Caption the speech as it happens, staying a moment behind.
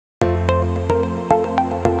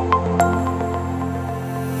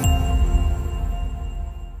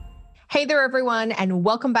Hey there, everyone, and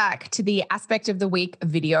welcome back to the Aspect of the Week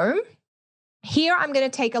video. Here, I'm going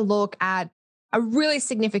to take a look at a really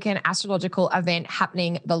significant astrological event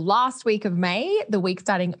happening the last week of May, the week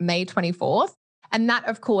starting May 24th. And that,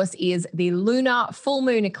 of course, is the lunar full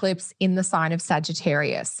moon eclipse in the sign of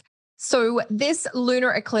Sagittarius. So this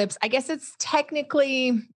lunar eclipse, I guess it's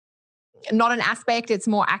technically not an aspect, it's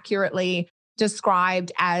more accurately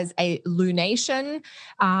described as a lunation,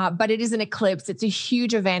 but it is an eclipse. It's a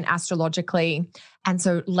huge event astrologically. And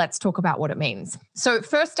so let's talk about what it means. So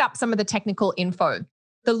first up, some of the technical info.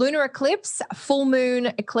 The lunar eclipse, full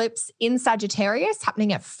moon eclipse in Sagittarius,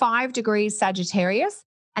 happening at 5 degrees Sagittarius,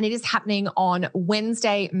 and it is happening on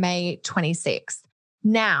Wednesday, May 26th.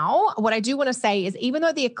 Now, what I do want to say is even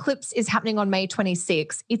though the eclipse is happening on May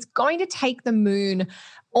 26th, it's going to take the moon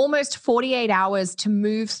almost 48 hours to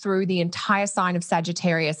move through the entire sign of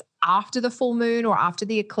Sagittarius after the full moon or after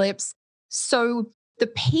the eclipse. So the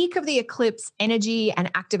peak of the eclipse energy and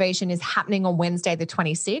activation is happening on Wednesday, the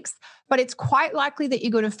 26th, but it's quite likely that you're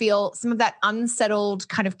going to feel some of that unsettled,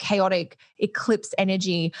 kind of chaotic eclipse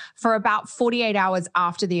energy for about 48 hours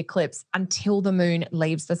after the eclipse until the moon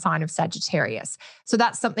leaves the sign of Sagittarius. So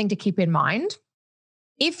that's something to keep in mind.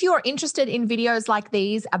 If you're interested in videos like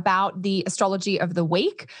these about the astrology of the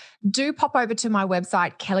week, do pop over to my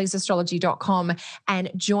website, kellysastrology.com,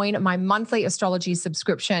 and join my monthly astrology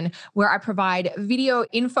subscription where I provide video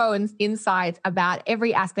info and insights about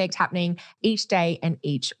every aspect happening each day and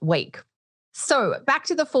each week. So back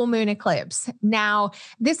to the full moon eclipse. Now,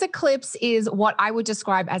 this eclipse is what I would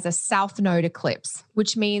describe as a south node eclipse,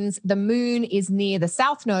 which means the moon is near the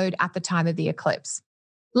south node at the time of the eclipse.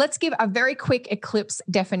 Let's give a very quick eclipse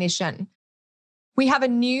definition. We have a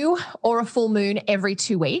new or a full moon every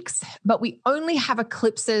 2 weeks, but we only have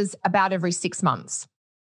eclipses about every 6 months.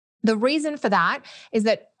 The reason for that is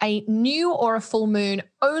that a new or a full moon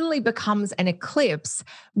only becomes an eclipse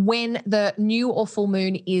when the new or full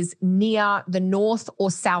moon is near the north or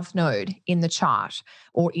south node in the chart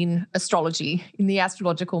or in astrology, in the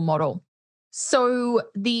astrological model. So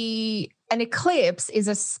an eclipse is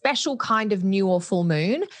a special kind of new or full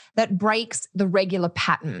moon that breaks the regular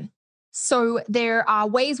pattern. So there are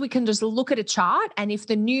ways we can just look at a chart, and if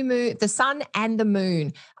the new moon, the sun and the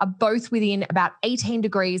moon are both within about 18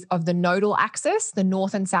 degrees of the nodal axis, the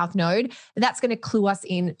north and south node, that's going to clue us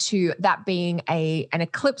into that being an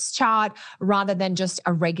eclipse chart rather than just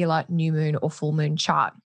a regular new moon or full moon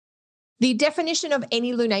chart. The definition of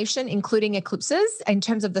any lunation, including eclipses, in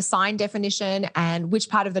terms of the sign definition and which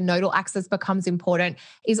part of the nodal axis becomes important,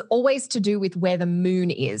 is always to do with where the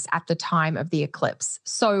moon is at the time of the eclipse.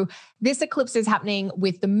 So this eclipse is happening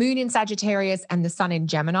with the moon in Sagittarius and the sun in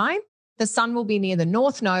Gemini. The sun will be near the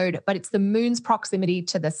north node, but it's the moon's proximity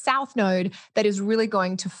to the south node that is really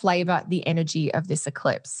going to flavor the energy of this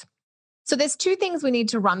eclipse. So there's two things we need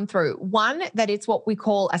to run through. One, that it's what we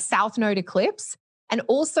call a south node eclipse, and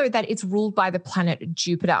also that it's ruled by the planet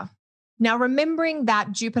Jupiter. Now, remembering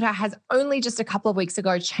that Jupiter has only just a couple of weeks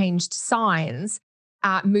ago changed signs,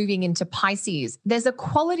 moving into Pisces, there's a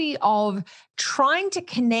quality of trying to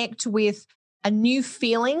connect with a new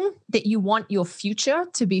feeling that you want your future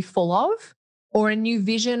to be full of, or a new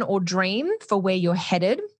vision or dream for where you're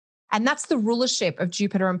headed. And that's the rulership of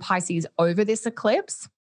Jupiter and Pisces over this eclipse.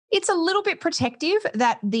 It's a little bit protective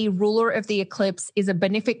that the ruler of the eclipse is a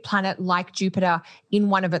benefic planet like Jupiter in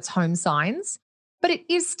one of its home signs, but it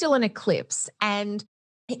is still an eclipse. And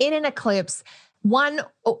in an eclipse, one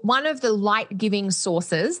of the light-giving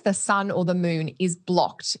sources, the sun or the moon, is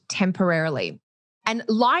blocked temporarily. And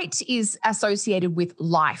light is associated with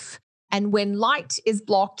life. And when light is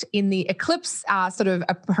blocked in the eclipse sort of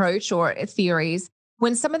approach or theories,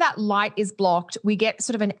 when some of that light is blocked, we get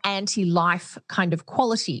sort of an anti-life kind of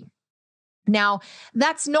quality. Now,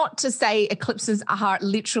 that's not to say eclipses are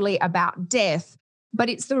literally about death, but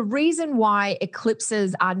it's the reason why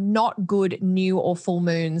eclipses are not good new or full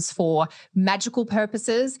moons for magical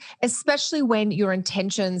purposes, especially when your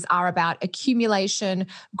intentions are about accumulation,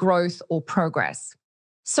 growth, or progress.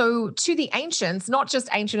 So to the ancients, not just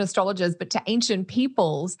ancient astrologers, but to ancient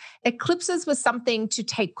peoples, eclipses was something to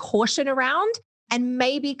take caution around and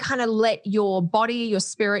maybe kind of let your body, your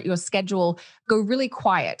spirit, your schedule go really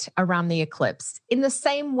quiet around the eclipse. In the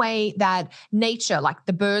same way that nature, like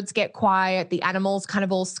the birds get quiet, the animals kind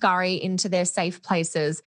of all scurry into their safe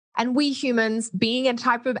places. And we humans, being a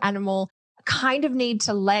type of animal, kind of need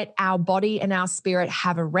to let our body and our spirit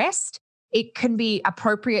have a rest. It can be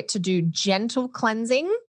appropriate to do gentle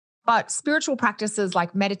cleansing, but spiritual practices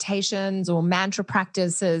like meditations or mantra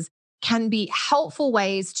practices can be helpful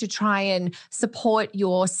ways to try and support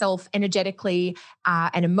yourself energetically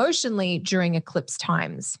and emotionally during eclipse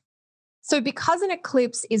times. So because an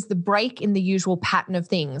eclipse is the break in the usual pattern of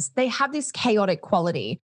things, they have this chaotic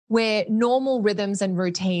quality where normal rhythms and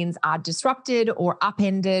routines are disrupted or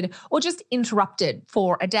upended or just interrupted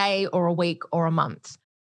for a day or a week or a month.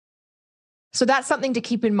 So that's something to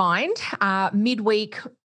keep in mind midweek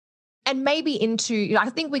and maybe into, I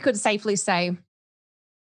think we could safely say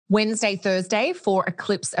Wednesday, Thursday for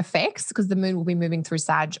eclipse effects, because the moon will be moving through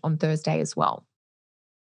Sag on Thursday as well.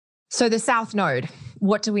 So the South Node,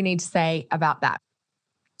 what do we need to say about that?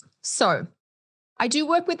 So I do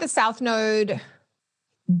work with the South Node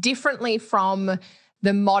differently from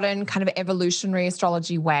the modern kind of evolutionary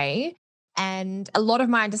astrology way. And a lot of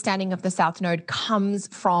my understanding of the South Node comes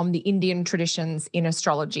from the Indian traditions in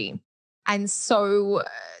astrology. And so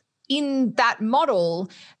in that model,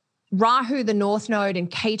 Rahu, the North Node, and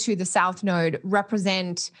Ketu, the South Node,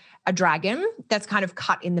 represent a dragon that's kind of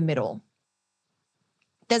cut in the middle.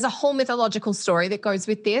 There's a whole mythological story that goes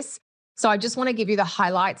with this. So I just want to give you the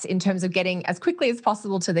highlights in terms of getting as quickly as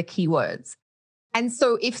possible to the keywords. And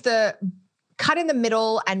so if the cut in the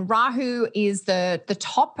middle and Rahu is the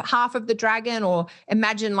top half of the dragon, or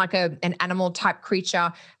imagine like an animal type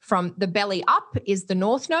creature, from the belly up is the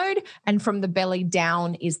North Node and from the belly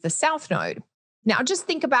down is the South Node. Now, just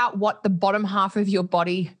think about what the bottom half of your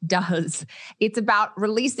body does. It's about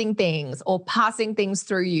releasing things or passing things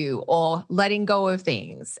through you or letting go of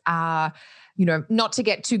things. Not to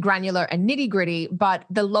get too granular and nitty gritty, but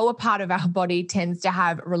the lower part of our body tends to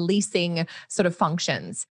have releasing sort of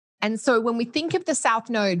functions. And so when we think of the South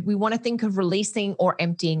Node, we want to think of releasing or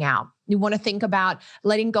emptying out. We want to think about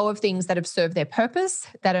letting go of things that have served their purpose,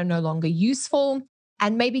 that are no longer useful,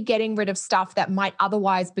 and maybe getting rid of stuff that might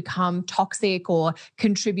otherwise become toxic or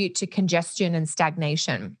contribute to congestion and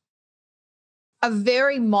stagnation. A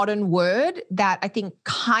very modern word that I think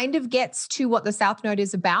kind of gets to what the South Node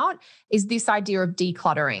is about is this idea of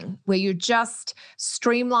decluttering, where you're just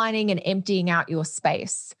streamlining and emptying out your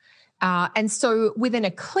space. And so with an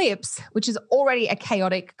eclipse, which is already a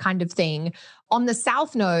chaotic kind of thing, on the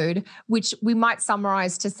South Node, which we might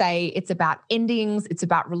summarize to say it's about endings, it's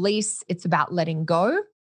about release, it's about letting go.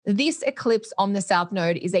 This eclipse on the South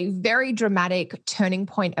Node is a very dramatic turning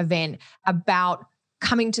point event about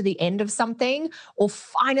coming to the end of something or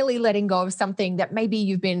finally letting go of something that maybe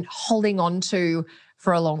you've been holding on to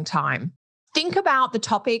for a long time. Think about the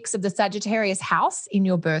topics of the Sagittarius house in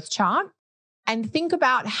your birth chart. And think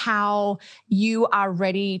about how you are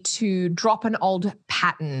ready to drop an old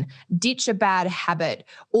pattern, ditch a bad habit,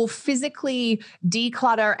 or physically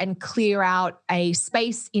declutter and clear out a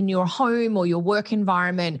space in your home or your work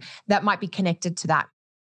environment that might be connected to that.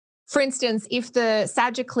 For instance, if the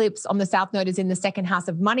Sag eclipse on the South Node is in the second house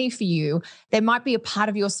of money for you, there might be a part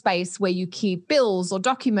of your space where you keep bills or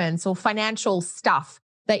documents or financial stuff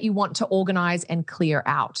that you want to organize and clear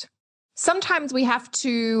out. Sometimes we have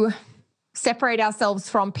to separate ourselves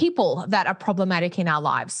from people that are problematic in our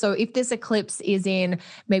lives. So if this eclipse is in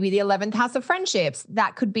maybe the 11th house of friendships,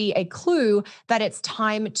 that could be a clue that it's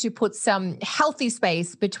time to put some healthy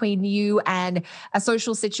space between you and a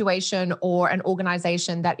social situation or an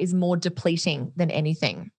organization that is more depleting than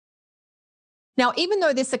anything. Now, even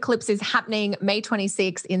though this eclipse is happening May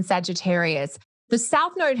 26th in Sagittarius, the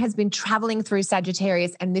South Node has been traveling through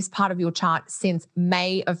Sagittarius and this part of your chart since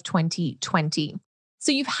May of 2020.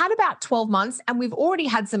 So you've had about 12 months and we've already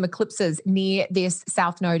had some eclipses near this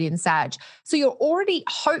South Node in Sag. So you're already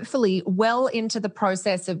hopefully well into the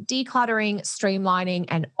process of decluttering, streamlining,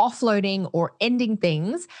 and offloading or ending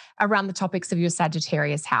things around the topics of your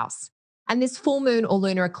Sagittarius house. And this full moon or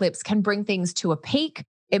lunar eclipse can bring things to a peak.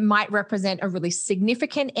 It might represent a really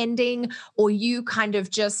significant ending, or you kind of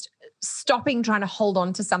just stopping trying to hold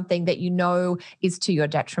on to something that you know is to your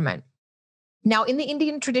detriment. Now, in the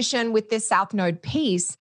Indian tradition with this South Node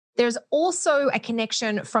piece, there's also a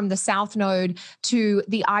connection from the South Node to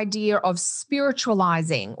the idea of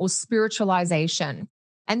spiritualizing or spiritualization.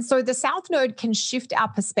 And so the South Node can shift our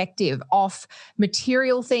perspective off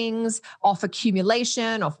material things, off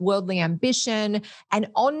accumulation, off worldly ambition, and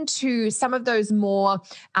onto some of those more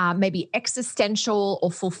maybe existential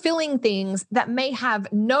or fulfilling things that may have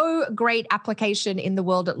no great application in the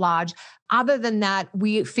world at large. Other than that,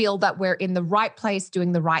 we feel that we're in the right place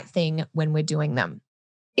doing the right thing when we're doing them.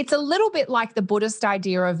 It's a little bit like the Buddhist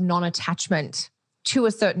idea of non-attachment to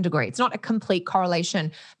a certain degree. It's not a complete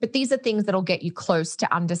correlation, but these are things that'll get you close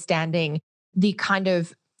to understanding the kind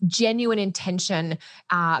of genuine intention,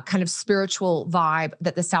 kind of spiritual vibe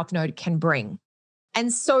that the South Node can bring.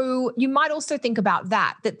 And so you might also think about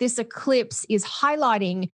that this eclipse is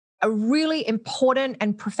highlighting a really important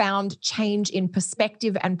and profound change in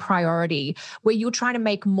perspective and priority, where you're trying to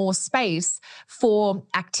make more space for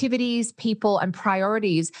activities, people, and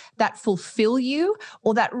priorities that fulfill you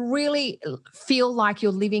or that really feel like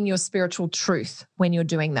you're living your spiritual truth when you're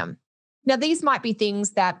doing them. Now, these might be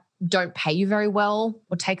things that don't pay you very well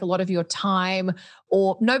or take a lot of your time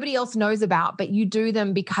or nobody else knows about, but you do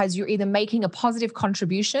them because you're either making a positive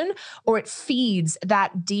contribution or it feeds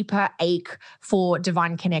that deeper ache for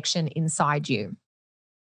divine connection inside you.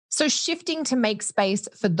 So shifting to make space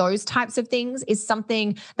for those types of things is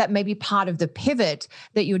something that may be part of the pivot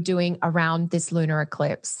that you're doing around this lunar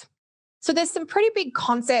eclipse. So there's some pretty big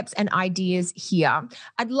concepts and ideas here.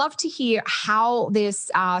 I'd love to hear how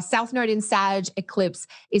this South Node in Sag eclipse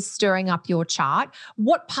is stirring up your chart.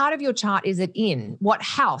 What part of your chart is it in? What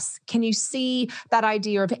house? Can you see that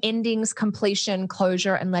idea of endings, completion,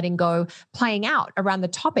 closure, and letting go playing out around the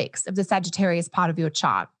topics of the Sagittarius part of your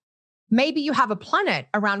chart? Maybe you have a planet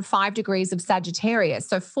around 5 degrees of Sagittarius.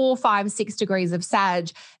 So 4, 5, 6 degrees of Sag,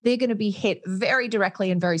 they're going to be hit very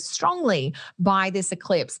directly and very strongly by this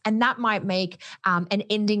eclipse. And that might make an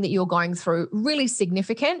ending that you're going through really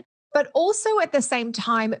significant, but also at the same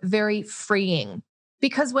time, very freeing.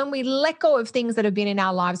 Because when we let go of things that have been in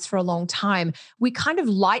our lives for a long time, we kind of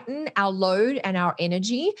lighten our load and our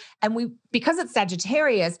energy. And because it's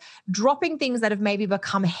Sagittarius, dropping things that have maybe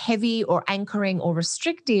become heavy or anchoring or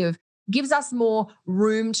restrictive gives us more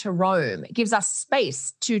room to roam. It gives us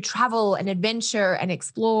space to travel and adventure and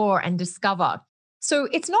explore and discover. So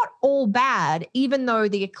it's not all bad, even though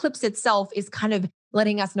the eclipse itself is kind of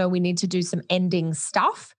letting us know we need to do some ending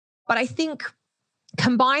stuff. But I think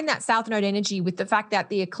combine that South Node energy with the fact that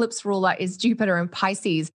the eclipse ruler is Jupiter in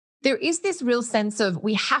Pisces, there is this real sense of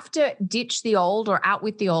we have to ditch the old or out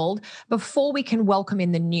with the old before we can welcome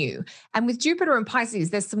in the new. And with Jupiter and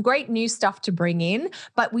Pisces, there's some great new stuff to bring in,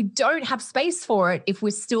 but we don't have space for it if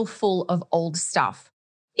we're still full of old stuff.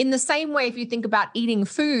 In the same way, if you think about eating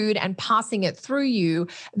food and passing it through you,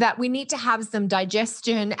 that we need to have some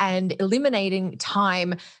digestion and eliminating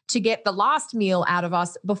time to get the last meal out of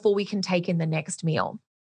us before we can take in the next meal.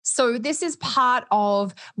 So this is part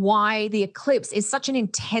of why the eclipse is such an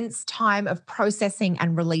intense time of processing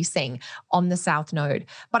and releasing on the South Node.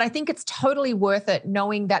 But I think it's totally worth it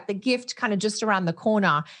knowing that the gift kind of just around the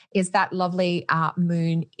corner is that lovely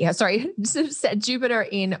Jupiter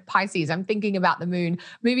in Pisces. I'm thinking about the moon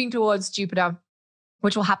moving towards Jupiter,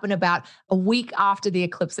 which will happen about a week after the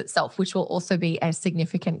eclipse itself, which will also be a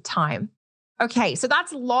significant time. Okay, so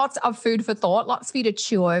that's lots of food for thought, lots for you to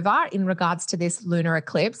chew over in regards to this lunar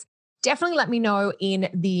eclipse. Definitely let me know in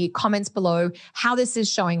the comments below how this is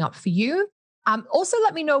showing up for you. Also,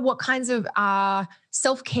 let me know what kinds of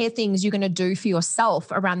self-care things you're going to do for yourself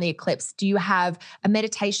around the eclipse. Do you have a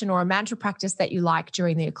meditation or a mantra practice that you like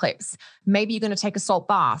during the eclipse? Maybe you're going to take a salt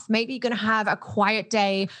bath. Maybe you're going to have a quiet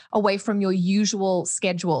day away from your usual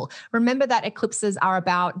schedule. Remember that eclipses are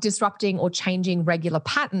about disrupting or changing regular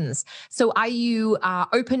patterns. So are you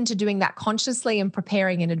open to doing that consciously and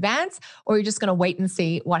preparing in advance, or are you just going to wait and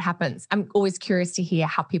see what happens? I'm always curious to hear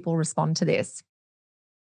how people respond to this.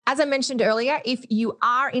 As I mentioned earlier, if you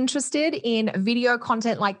are interested in video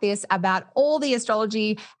content like this about all the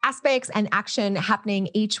astrology aspects and action happening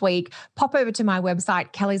each week, pop over to my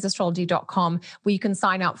website, kellysastrology.com, where you can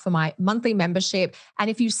sign up for my monthly membership. And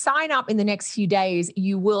if you sign up in the next few days,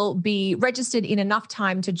 you will be registered in enough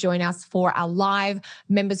time to join us for our live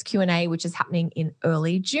members Q&A, which is happening in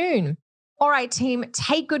early June. All right, team,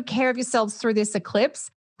 take good care of yourselves through this eclipse,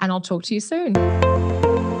 and I'll talk to you soon.